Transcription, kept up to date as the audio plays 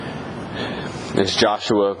As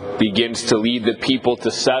Joshua begins to lead the people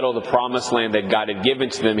to settle the promised land that God had given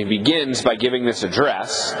to them, he begins by giving this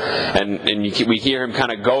address. We hear him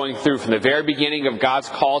kind of going through from the very beginning of God's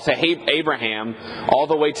call to Abraham all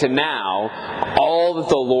the way to now, all that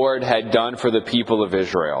the Lord had done for the people of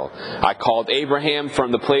Israel. I called Abraham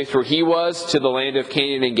from the place where he was to the land of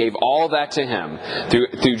Canaan and gave all that to him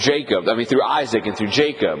through Isaac and through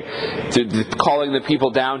Jacob, to calling the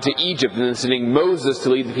people down to Egypt and then sending Moses to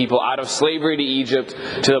lead the people out of slavery to Egypt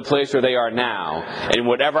to the place where they are now. And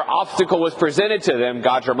whatever obstacle was presented to them,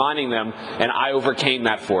 God's reminding them, and I overcame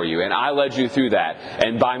that for you, and I led you through that,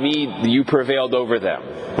 and by me you prevailed over them,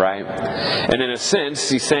 right? And in a sense,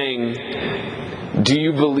 he's saying, do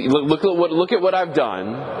you believe? Look at what I've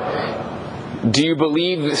done. Do you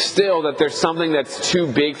believe still that there's something that's too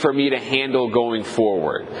big for me to handle going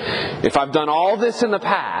forward? If I've done all this in the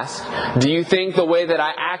past, do you think the way that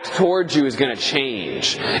I act towards you is going to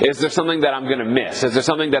change? Is there something that I'm going to miss? Is there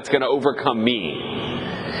something that's going to overcome me?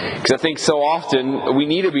 Because I think so often we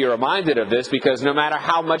need to be reminded of this, because no matter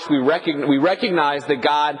how much we recognize that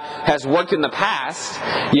God has worked in the past,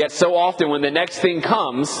 yet so often when the next thing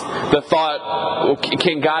comes, the thought,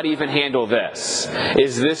 can God even handle this?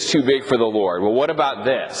 Is this too big for the Lord? Well, what about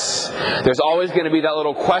this? There's always going to be that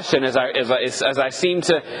little question as I seem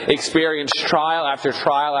to experience trial after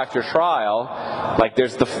trial after trial. Like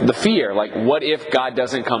there's the fear, like what if God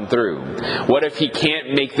doesn't come through? What if He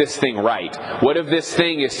can't make this thing right? What if this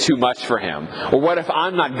thing is too much for Him? Or what if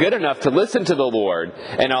I'm not good enough to listen to the Lord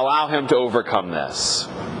and allow Him to overcome this?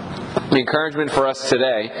 The encouragement for us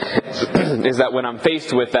today is that when I'm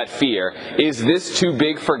faced with that fear, is this too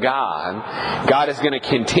big for God? God is going to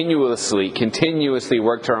continuously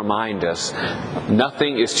work to remind us,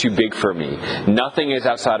 nothing is too big for me. Nothing is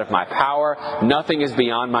outside of my power. Nothing is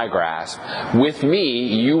beyond my grasp. With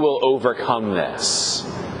me, you will overcome this.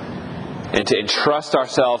 And to entrust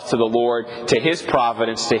ourselves to the Lord, to His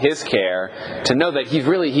providence, to His care, to know that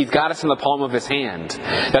He's got us in the palm of His hand.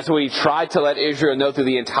 That's what He tried to let Israel know through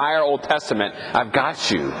the entire Old Testament. I've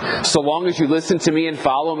got you. So long as you listen to me and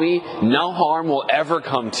follow me, no harm will ever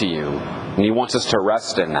come to you. And He wants us to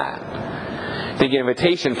rest in that. I think an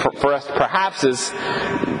invitation for us perhaps is,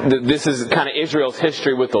 this is kind of Israel's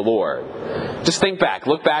history with the Lord. Just think back.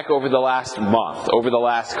 Look back over the last month, over the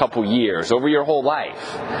last couple years, over your whole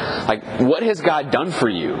life. Like, what has God done for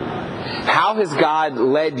you? How has God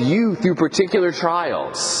led you through particular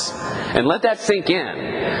trials? And let that sink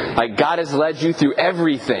in. Like, God has led you through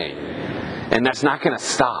everything. And that's not going to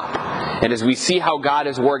stop. And as we see how God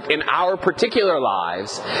has worked in our particular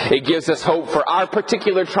lives, it gives us hope for our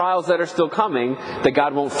particular trials that are still coming, that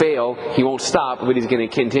God won't fail, He won't stop, but He's going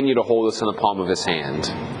to continue to hold us in the palm of His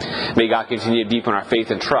hand. May God continue to deepen our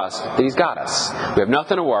faith and trust that He's got us. We have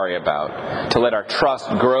nothing to worry about, to let our trust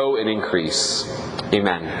grow and increase.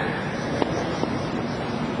 Amen.